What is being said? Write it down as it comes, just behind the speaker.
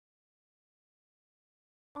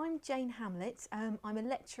I'm Jane Hamlett. I'm a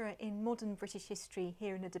lecturer in modern British history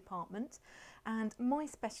here in the department, and my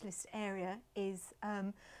specialist area is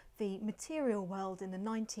the material world in the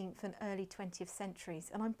 19th and early 20th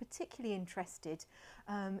centuries, and I'm particularly interested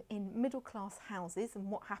in middle class houses and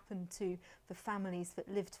what happened to the families that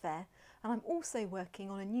lived there. And I'm also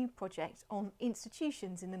working on a new project on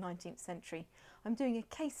institutions in the 19th century. I'm doing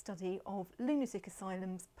a case study of lunatic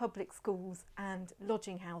asylums, public schools and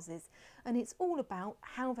lodging houses, and it's all about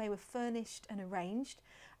how they were furnished and arranged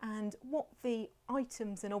and what the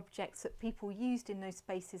items and objects that people used in those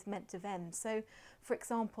spaces meant to them. So, for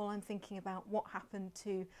example, I'm thinking about what happened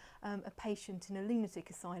to a patient in a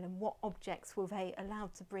lunatic asylum. What objects were they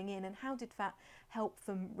allowed to bring in, and how did that help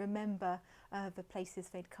them remember the places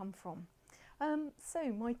they'd come from?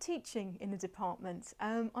 So my teaching in the department,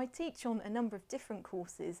 I teach on a number of different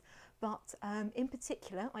courses, but in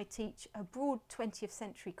particular I teach a broad 20th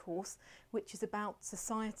century course which is about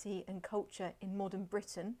society and culture in modern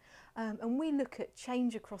Britain, and we look at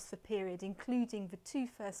change across the period, including the two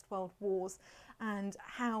First World Wars and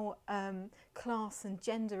how class and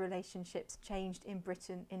gender relationships changed in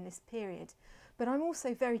Britain in this period. But I'm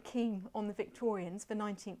also very keen on the Victorians, the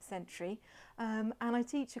 19th century, and I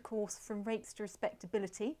teach a course from Rates to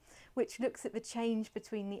Respectability, which looks at the change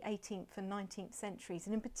between the 18th and 19th centuries,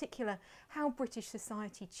 and in particular how British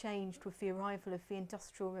society changed with the arrival of the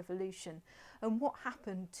Industrial Revolution and what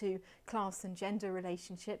happened to class and gender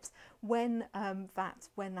relationships when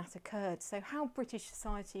that occurred. So how British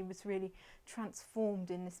society was really transformed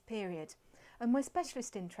in this period. And my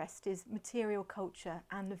specialist interest is material culture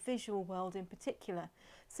and the visual world in particular.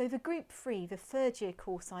 So the Group 3, the third year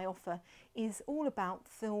course I offer, is all about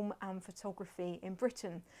film and photography in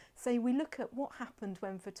Britain. So we look at what happened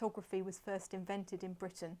when photography was first invented in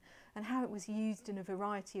Britain and how it was used in a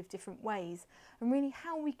variety of different ways, and really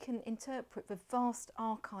how we can interpret the vast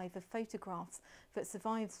archive of photographs that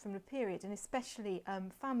survives from the period, and especially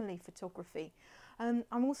family photography. I'm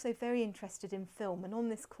also very interested in film, and on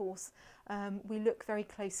this course we look very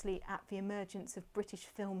closely at the emergence of British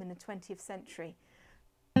film in the 20th century.